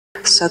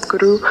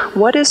Sadhguru,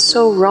 what is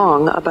so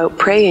wrong about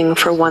praying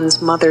for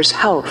one's mother's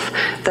health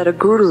that a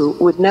guru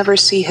would never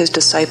see his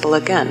disciple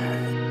again?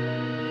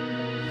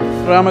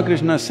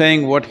 Ramakrishna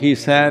saying what he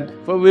said,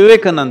 for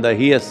Vivekananda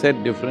he has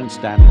set different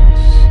standards.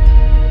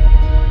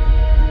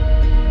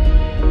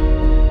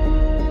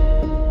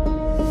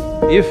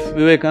 If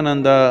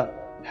Vivekananda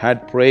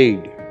had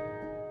prayed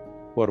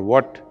for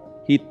what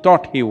he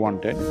thought he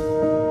wanted,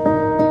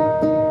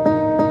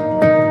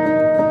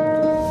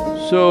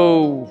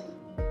 so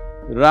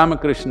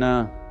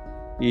Ramakrishna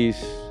is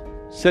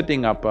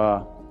setting up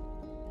a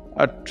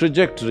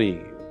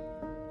trajectory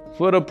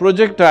for a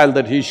projectile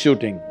that he's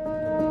shooting.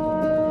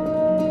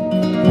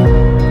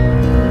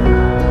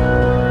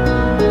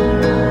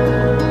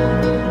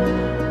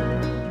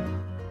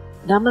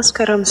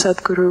 Namaskaram,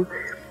 Sadhguru.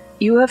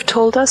 You have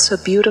told us a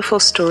beautiful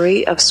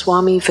story of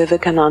Swami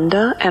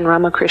Vivekananda and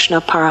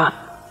Ramakrishna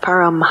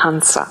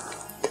Paramhansa.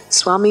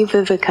 Swami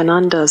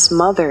Vivekananda's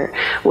mother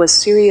was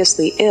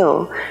seriously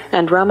ill,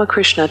 and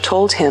Ramakrishna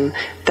told him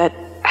that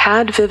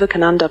had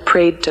Vivekananda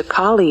prayed to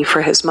Kali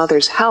for his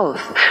mother's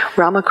health,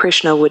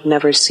 Ramakrishna would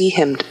never see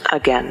him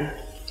again.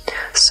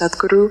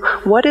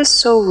 Sadhguru, what is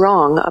so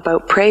wrong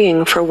about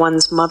praying for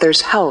one's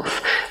mother's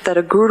health that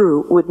a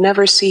guru would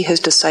never see his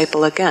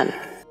disciple again?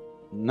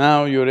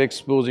 Now you're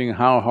exposing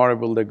how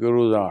horrible the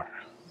gurus are.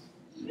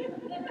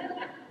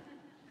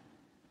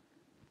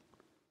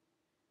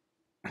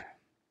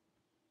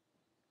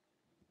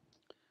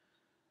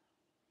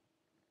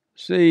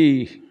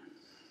 See,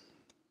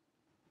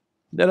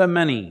 there are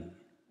many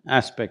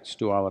aspects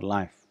to our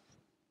life.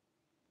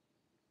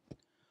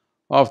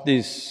 Of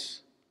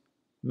these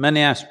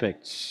many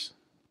aspects,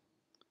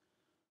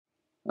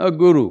 a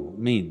guru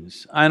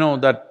means… I know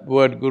that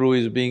word guru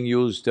is being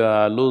used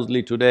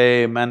loosely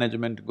today,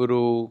 management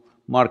guru,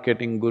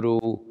 marketing guru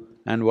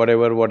and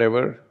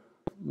whatever.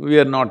 We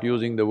are not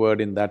using the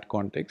word in that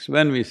context.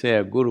 When we say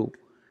a guru,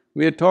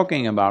 we are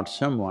talking about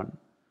someone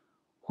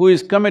who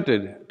is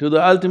committed to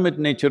the ultimate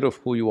nature of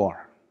who you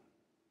are.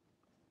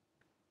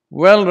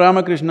 Well,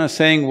 Ramakrishna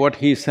saying what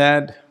he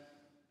said,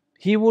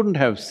 he wouldn't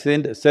have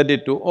said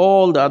it to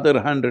all the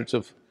other hundreds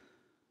of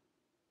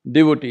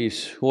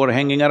devotees who are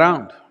hanging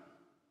around.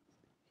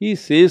 He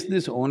says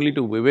this only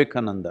to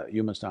Vivekananda,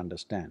 you must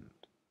understand.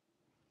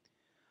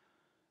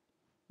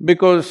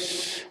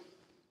 Because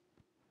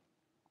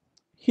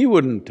he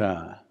wouldn't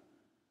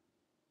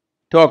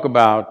talk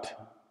about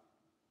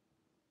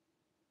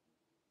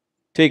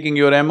taking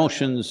your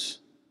emotions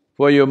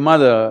for your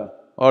mother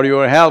or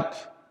your help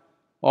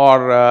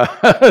or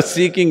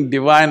seeking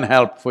divine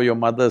help for your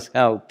mother's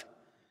health.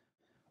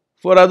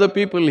 For other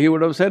people, he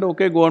would have said,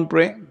 okay, go and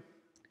pray.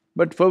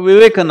 But for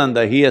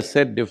Vivekananda, he has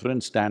set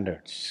different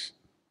standards.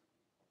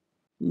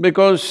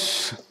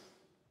 Because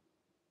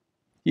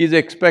he is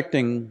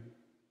expecting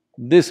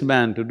this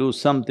man to do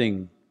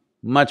something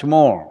much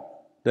more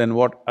than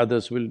what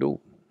others will do.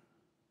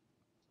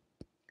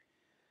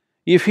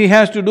 If he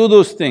has to do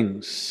those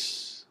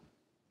things,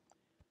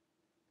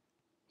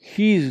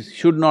 he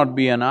should not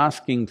be an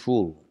asking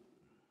fool,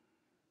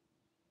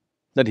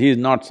 that he is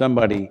not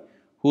somebody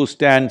who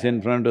stands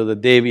in front of the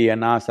Devi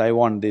and asks, I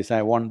want this,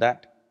 I want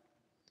that.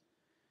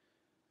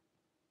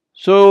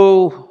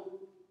 So,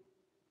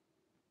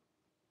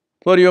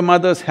 for your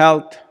mother's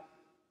health,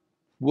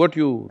 what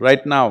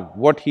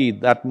he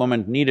that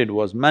moment needed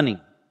was money.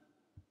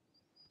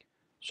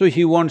 So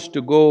he wants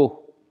to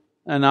go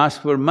and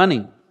ask for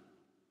money.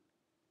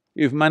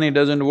 If money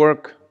doesn't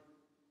work,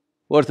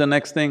 what's the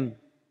next thing?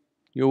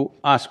 You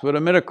ask for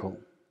a miracle.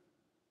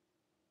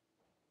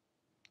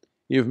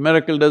 If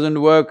miracle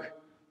doesn't work,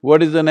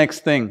 what is the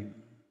next thing?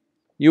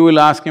 You will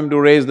ask him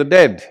to raise the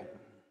dead.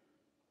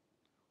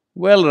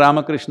 Well,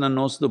 Ramakrishna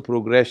knows the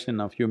progression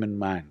of human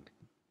mind.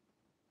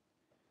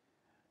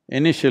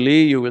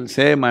 Initially, you will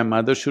say, my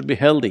mother should be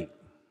healthy,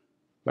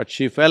 but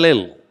she fell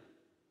ill.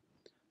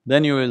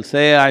 Then you will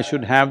say, I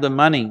should have the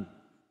money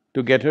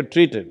to get her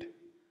treated.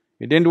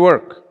 It didn't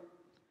work.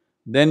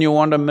 Then you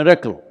want a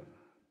miracle.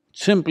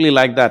 Simply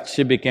like that,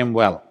 she became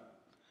well.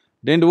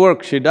 Didn't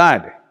work, she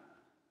died.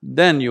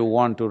 Then you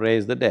want to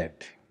raise the dead.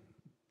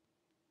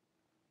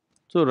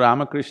 So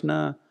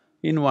Ramakrishna,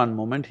 in one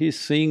moment, he's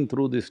seeing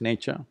through this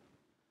nature.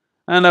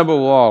 And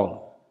above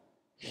all,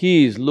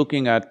 he is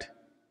looking at…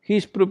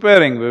 he's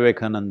preparing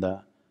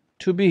Vivekananda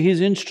to be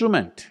his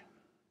instrument.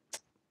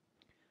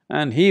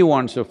 And he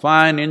wants a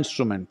fine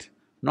instrument,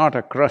 not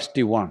a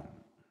crusty one.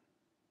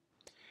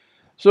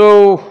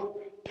 So,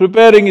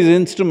 preparing his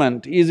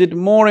instrument, is it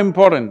more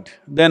important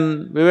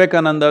than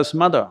Vivekananda's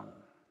mother?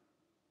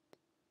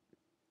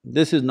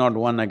 This is not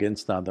one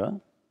against the other.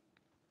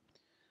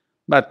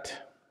 But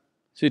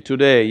see,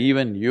 today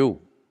even you,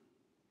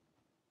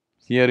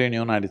 here in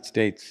United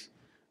States,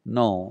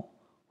 know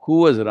who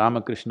was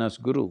Ramakrishna's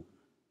guru.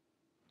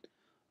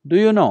 Do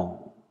you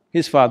know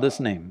his father's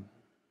name?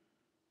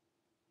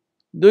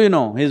 Do you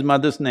know his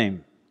mother's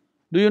name?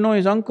 Do you know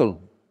his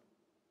uncle,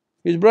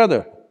 his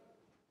brother?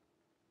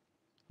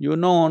 You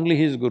know only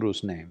his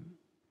guru's name.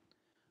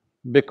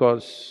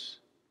 Because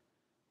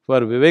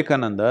for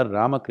Vivekananda,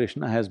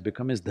 Ramakrishna has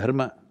become his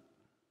dharma.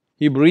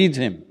 he breathes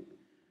him.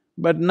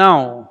 But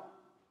now,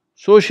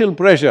 social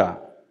pressure,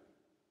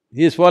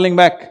 he is falling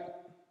back.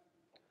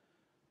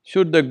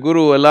 Should the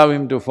guru allow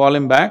him to fall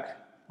him back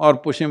or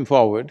push him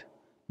forward?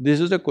 This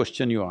is the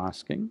question you're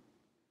asking.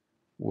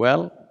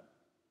 Well,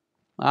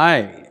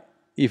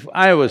 if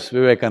I was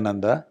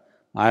Vivekananda,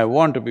 I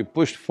want to be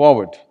pushed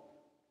forward,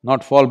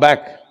 not fall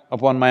back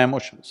upon my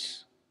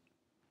emotions.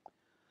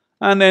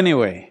 And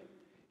anyway,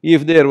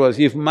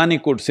 if money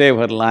could save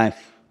her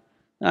life,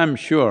 I'm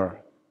sure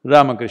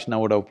Ramakrishna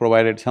would have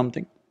provided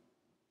something.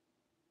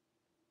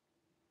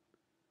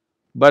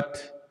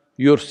 But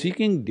you're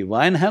seeking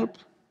divine help?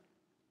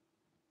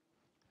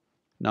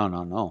 No,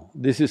 no, no.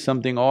 This is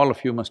something all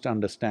of you must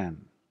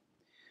understand.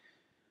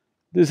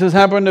 This has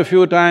happened a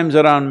few times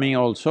around me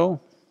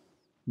also,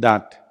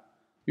 that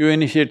you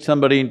initiate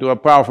somebody into a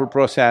powerful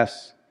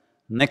process,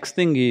 next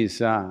thing is,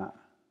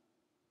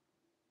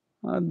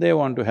 they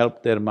want to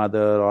help their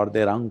mother or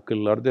their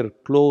uncle or their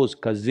close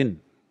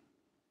cousin,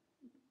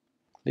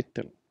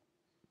 little.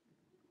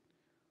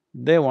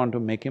 They want to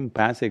make him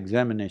pass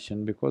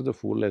examination because the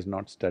fool has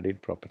not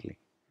studied properly.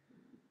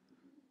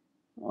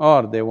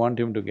 Or they want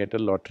him to get a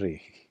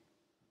lottery.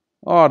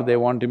 Or they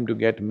want him to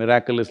get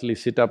miraculously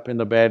sit up in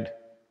the bed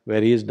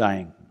where he is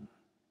dying.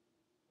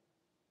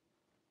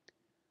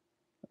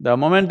 The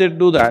moment they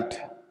do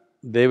that,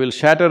 they will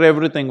shatter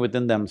everything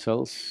within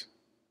themselves.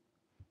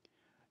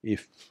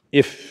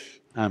 If,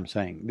 I'm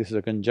saying, this is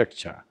a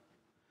conjecture,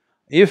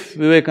 if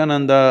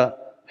Vivekananda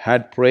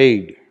had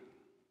prayed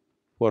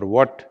for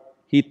what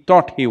he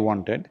thought he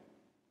wanted,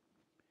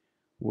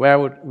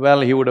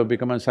 well, he would have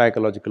become a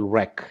psychological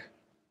wreck.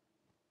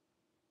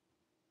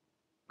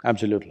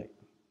 Absolutely.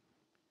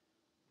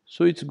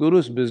 So it's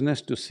Guru's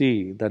business to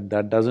see that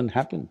that doesn't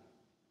happen.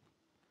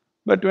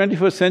 But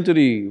 21st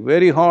century,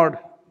 very hard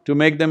to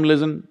make them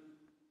listen.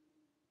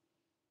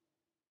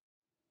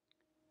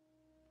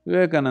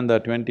 Vivekananda,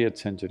 20th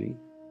century,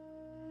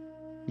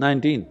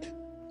 19th.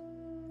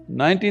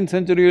 19th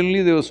century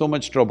only there was so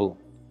much trouble.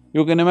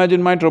 You can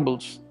imagine my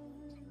troubles.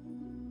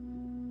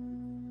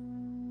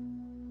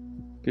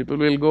 People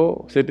will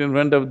go, sit in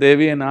front of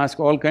Devi and ask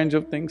all kinds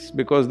of things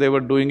because they were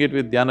doing it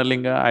with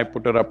Dhyanalinga. I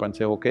put her up and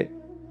say, okay,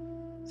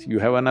 so you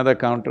have another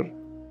counter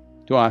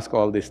to ask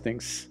all these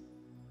things.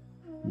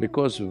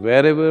 Because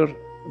wherever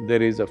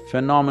there is a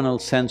phenomenal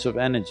sense of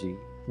energy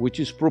which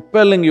is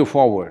propelling you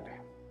forward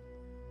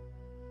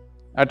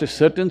at a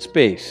certain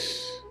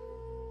space,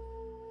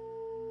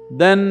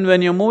 then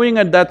when you're moving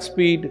at that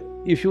speed,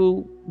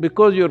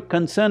 because you're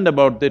concerned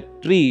about the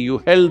tree, you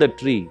held the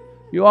tree,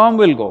 your arm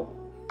will go.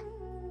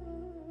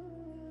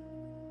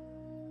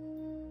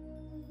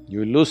 You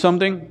will lose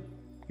something,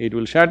 it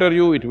will shatter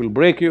you, it will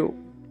break you.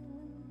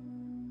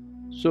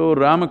 So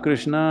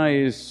Ramakrishna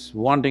is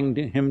wanting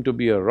him to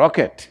be a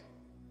rocket,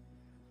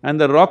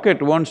 and the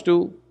rocket wants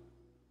to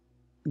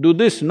do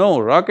this. No,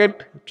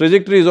 rocket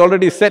trajectory is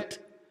already set.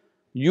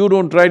 You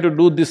don't try to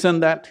do this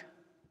and that.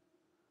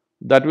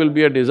 That will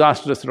be a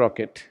disastrous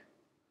rocket.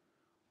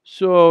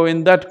 So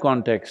in that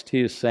context,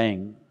 he is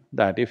saying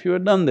that if you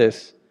had done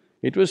this,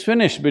 it was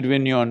finished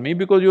between you and me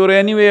because you were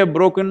anyway a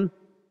broken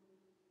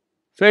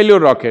failure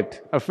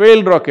rocket, a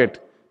failed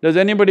rocket. Does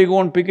anybody go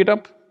and pick it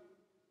up?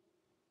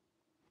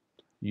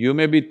 You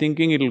may be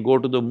thinking it'll go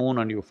to the moon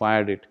and you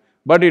fired it,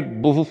 but it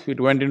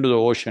went into the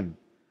ocean.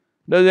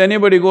 Does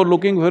anybody go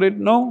looking for it?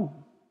 No,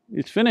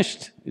 it's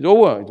finished, it's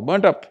over, it's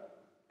burnt up.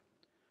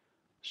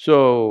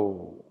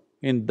 So,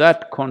 in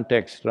that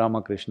context,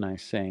 Ramakrishna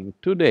is saying,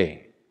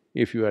 today,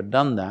 if you had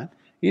done that,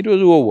 it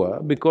was over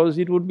because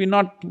it would be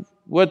not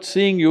worth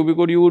seeing you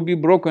because you would be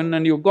broken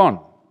and you're gone.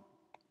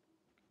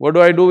 What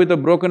do I do with a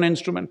broken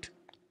instrument?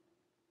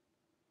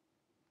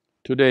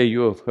 Today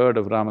you have heard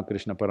of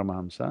Ramakrishna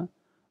Paramahamsa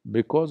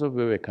because of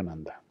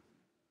Vivekananda.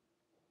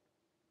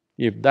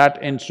 If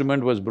that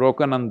instrument was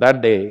broken on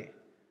that day,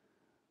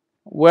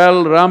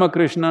 well,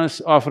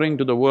 Ramakrishna's offering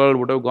to the world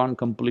would have gone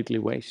completely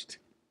waste.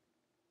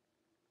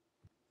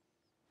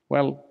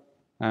 Well,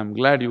 I'm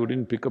glad you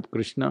didn't pick up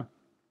Krishna,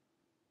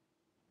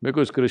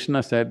 because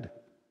Krishna said,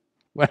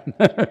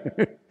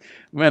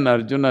 when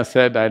Arjuna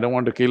said, I don't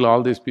want to kill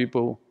all these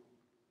people,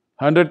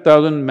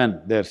 100,000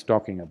 men they're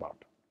talking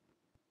about.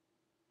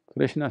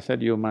 Krishna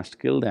said, you must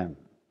kill them,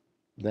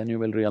 then you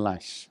will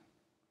realize.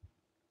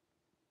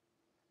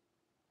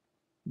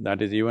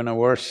 That is even a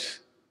worse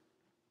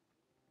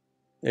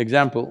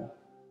example,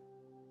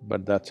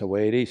 but that's the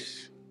way it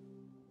is.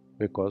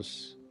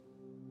 Because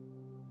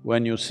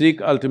when you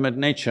seek ultimate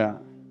nature,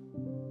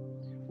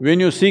 when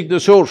you seek the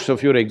source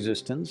of your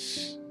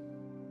existence,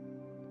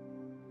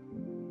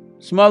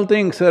 small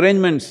things,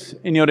 arrangements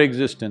in your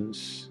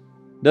existence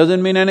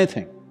doesn't mean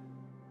anything.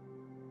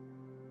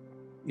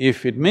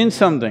 If it means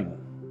something,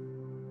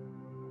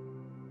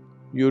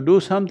 you do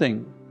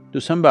something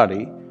to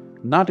somebody,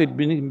 not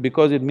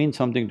because it means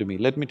something to me.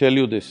 Let me tell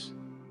you this,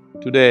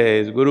 today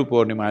is Guru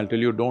Purnima, I'll tell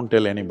you, don't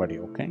tell anybody,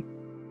 okay?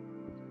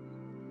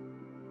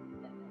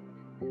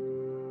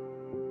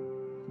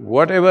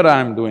 Whatever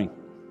I'm doing,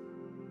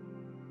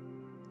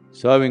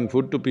 serving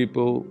food to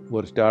people who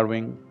are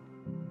starving,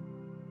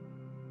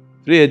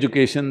 free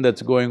education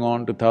that's going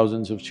on to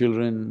thousands of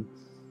children,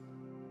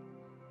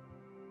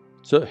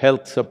 so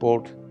health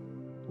support,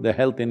 the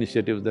health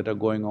initiatives that are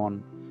going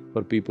on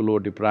for people who are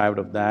deprived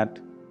of that,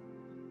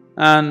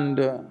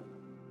 and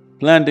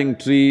planting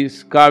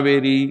trees,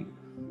 Kaveri,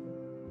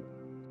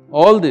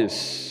 all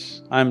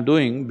this I'm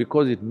doing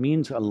because it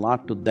means a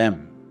lot to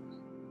them,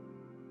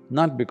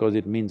 not because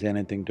it means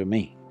anything to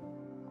me.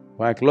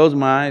 If I close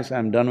my eyes,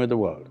 I'm done with the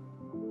world,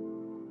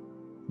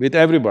 with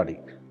everybody.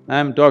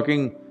 I'm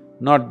talking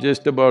not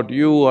just about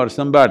you or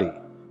somebody,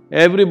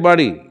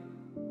 everybody,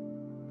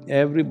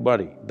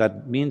 everybody,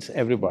 that means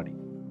everybody.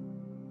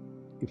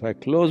 If I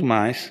close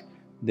my eyes,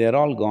 they're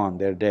all gone,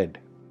 they're dead.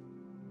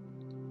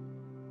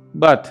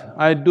 But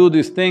I do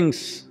these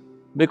things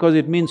because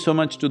it means so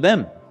much to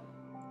them.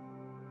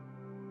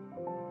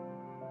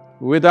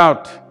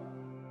 Without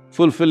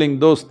fulfilling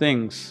those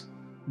things,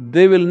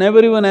 they will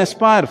never even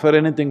aspire for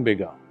anything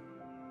bigger.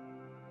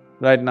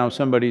 Right now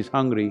somebody is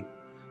hungry,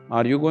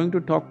 are you going to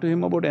talk to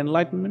him about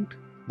enlightenment?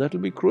 That'll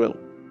be cruel.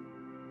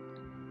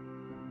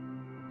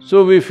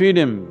 So we feed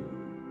him,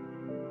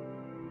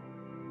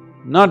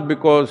 not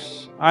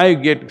because I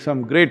get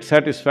some great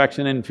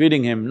satisfaction in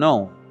feeding him,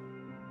 no.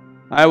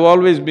 I've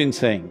always been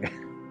saying,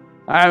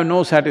 I have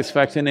no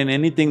satisfaction in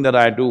anything that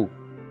I do,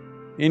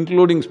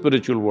 including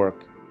spiritual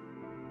work.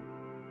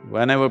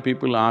 Whenever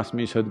people ask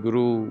me,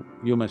 Sadhguru,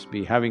 you must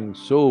be having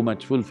so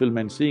much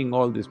fulfillment seeing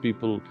all these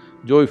people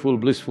joyful,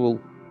 blissful,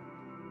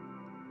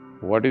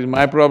 what is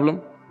my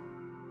problem?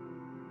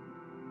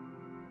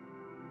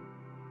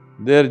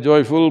 They're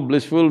joyful,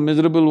 blissful,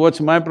 miserable, what's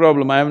my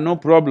problem? I have no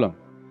problem.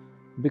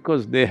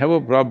 Because they have a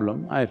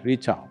problem, I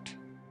reach out.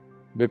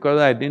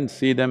 Because I didn't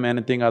see them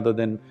anything other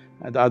than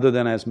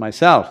as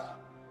myself,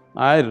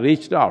 I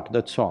reached out,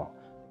 that's all.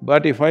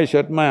 But if I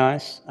shut my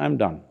eyes, I'm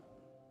done.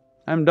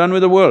 I'm done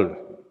with the world,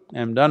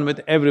 I'm done with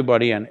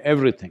everybody and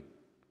everything.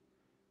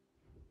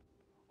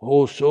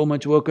 Oh, so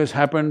much work has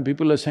happened,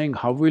 people are saying,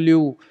 how will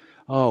you…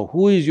 who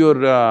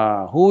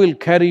will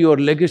carry your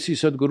legacy,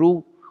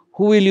 Sadhguru?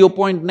 Who will you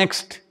appoint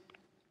next?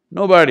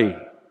 Nobody.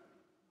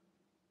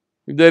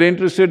 If they're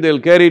interested, they'll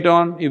carry it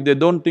on. If they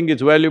don't think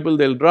it's valuable,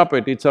 they'll drop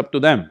it. It's up to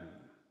them.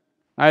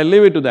 I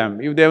leave it to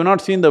them. If they have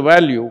not seen the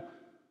value,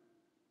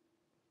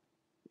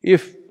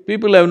 if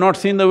people have not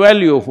seen the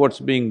value of what's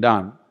being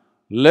done,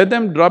 let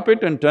them drop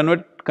it and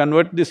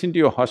convert this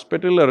into a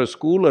hospital or a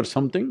school or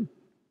something.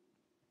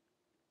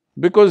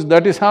 Because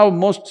that is how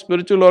most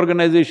spiritual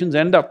organizations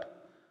end up.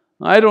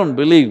 I don't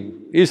believe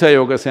Isha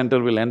Yoga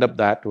Center will end up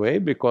that way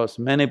because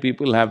many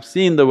people have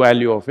seen the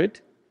value of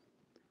it.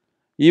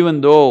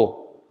 Even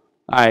though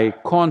I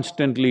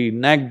constantly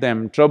nag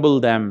them, trouble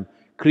them,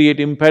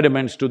 create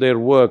impediments to their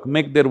work,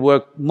 make their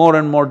work more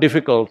and more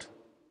difficult.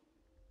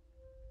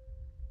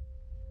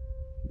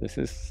 This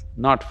is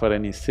not for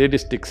any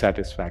sadistic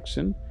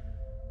satisfaction,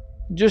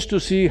 just to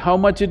see how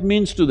much it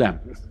means to them.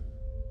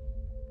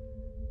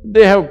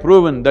 They have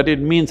proven that it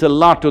means a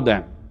lot to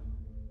them.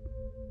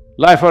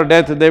 Life or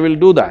death, they will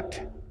do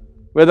that.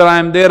 Whether I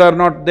am there or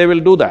not, they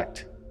will do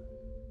that.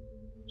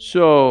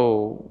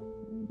 So,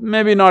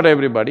 maybe not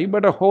everybody,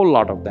 but a whole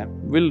lot of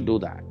them will do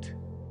that.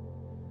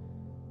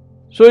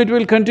 So it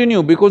will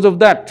continue because of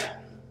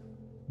that,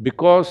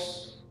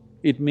 because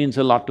it means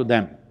a lot to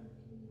them.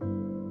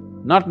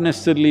 Not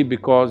necessarily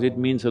because it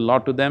means a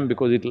lot to them,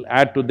 because it'll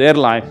add to their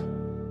life.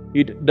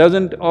 It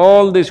doesn't…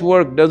 all this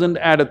work doesn't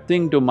add a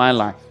thing to my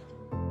life.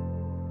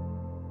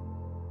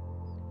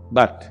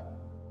 But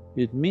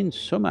it means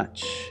so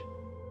much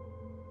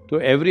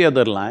to every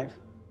other life,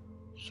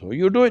 so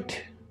you do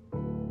it.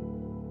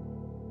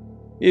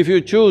 If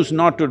you choose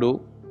not to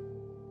do,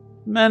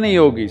 many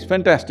yogis,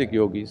 fantastic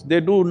yogis,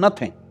 they do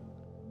nothing,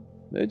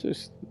 they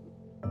just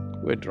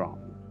withdraw.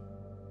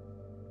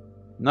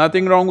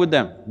 Nothing wrong with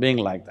them being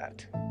like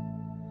that.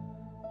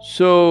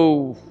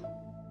 So,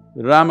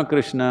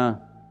 Ramakrishna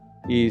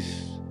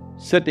is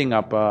setting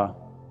up a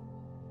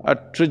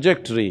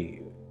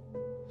trajectory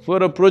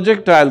for a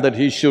projectile that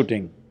he's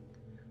shooting.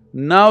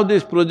 Now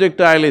this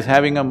projectile is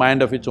having a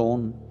mind of its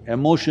own,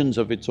 emotions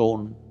of its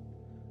own.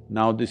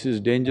 Now this is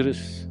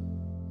dangerous.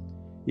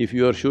 If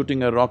you are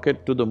shooting a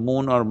rocket to the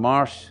moon or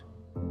Mars,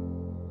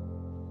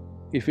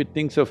 if it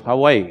thinks of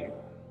Hawaii,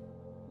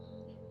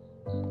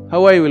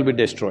 Hawaii will be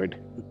destroyed,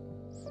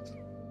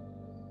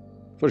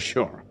 for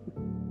sure.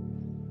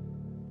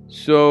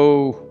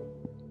 So,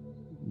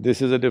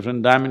 this is a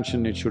different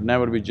dimension, it should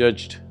never be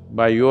judged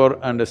by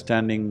your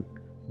understanding,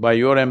 by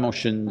your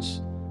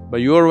emotions, by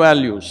your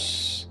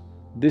values.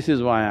 This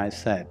is why I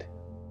said,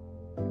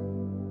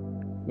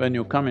 when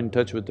you come in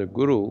touch with a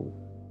guru,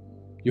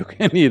 you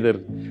can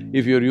either…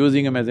 if you're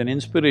using him as an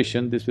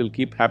inspiration, this will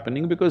keep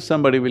happening because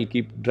somebody will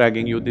keep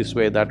dragging you this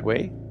way, that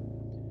way.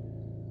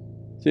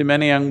 See,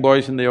 many young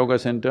boys in the yoga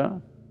center,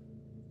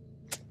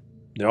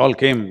 they all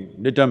came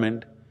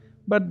determined,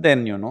 but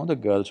then, the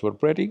girls were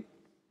pretty.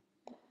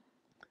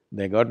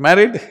 They got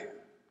married,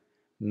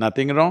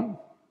 nothing wrong.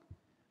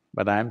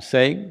 But I'm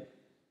saying,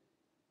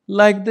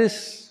 like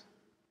this,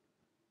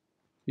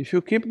 if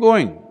you keep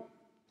going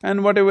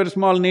and whatever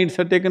small needs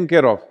are taken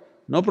care of,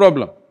 no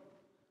problem.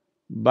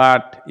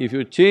 But if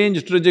you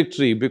change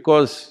trajectory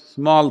because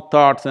small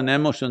thoughts and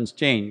emotions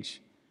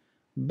change,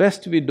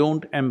 best we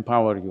don't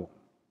empower you.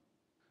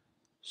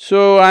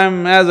 So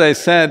as I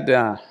said,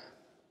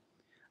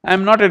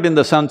 I'm not yet in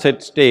the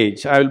sunset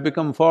stage, I will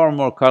become far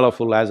more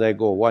colorful as I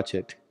go, watch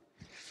it.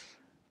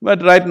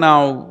 But right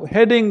now,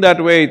 heading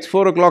that way, it's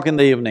 4 o'clock in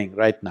the evening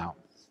right now,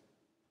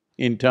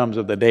 in terms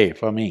of the day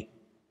for me.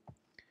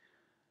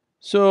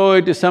 So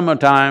it is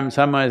summertime,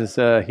 summer is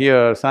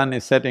here, sun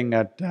is setting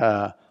at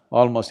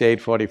almost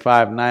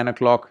 8:45, 9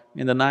 o'clock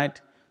in the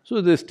night,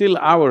 so there's still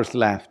hours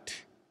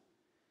left.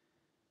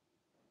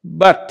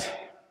 But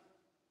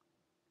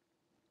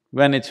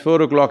when it's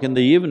 4 o'clock in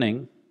the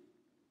evening,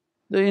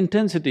 the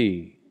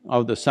intensity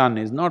of the sun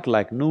is not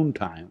like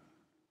noontime.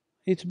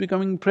 It's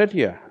becoming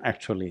prettier,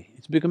 actually,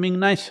 it's becoming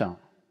nicer.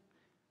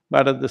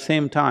 But at the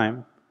same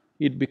time,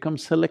 it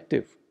becomes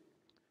selective.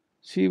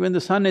 See, when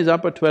the sun is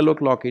up at 12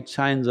 o'clock, it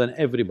shines on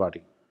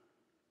everybody,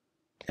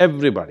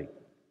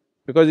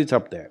 because it's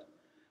up there.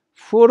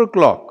 4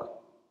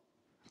 o'clock,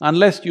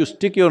 unless you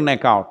stick your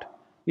neck out,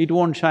 it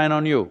won't shine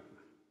on you.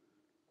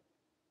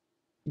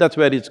 That's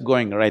where it's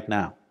going right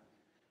now.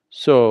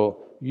 So,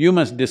 you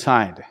must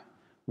decide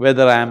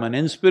whether I am an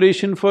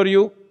inspiration for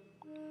you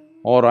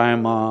or I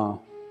am a…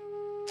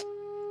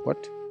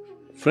 what?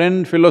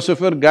 Friend,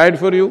 philosopher, guide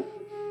for you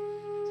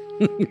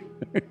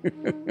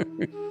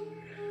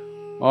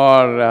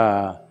or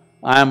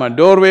I am a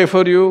doorway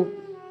for you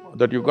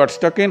that you got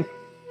stuck in,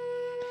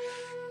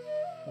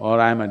 or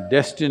I am a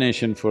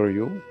destination for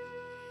you,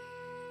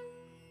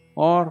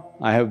 or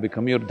I have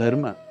become your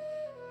dharma.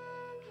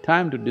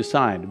 Time to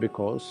decide,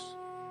 because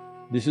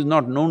this is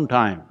not noon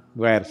time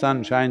where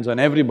sun shines on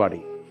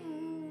everybody.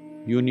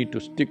 You need to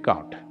stick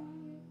out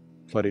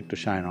for it to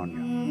shine on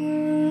you.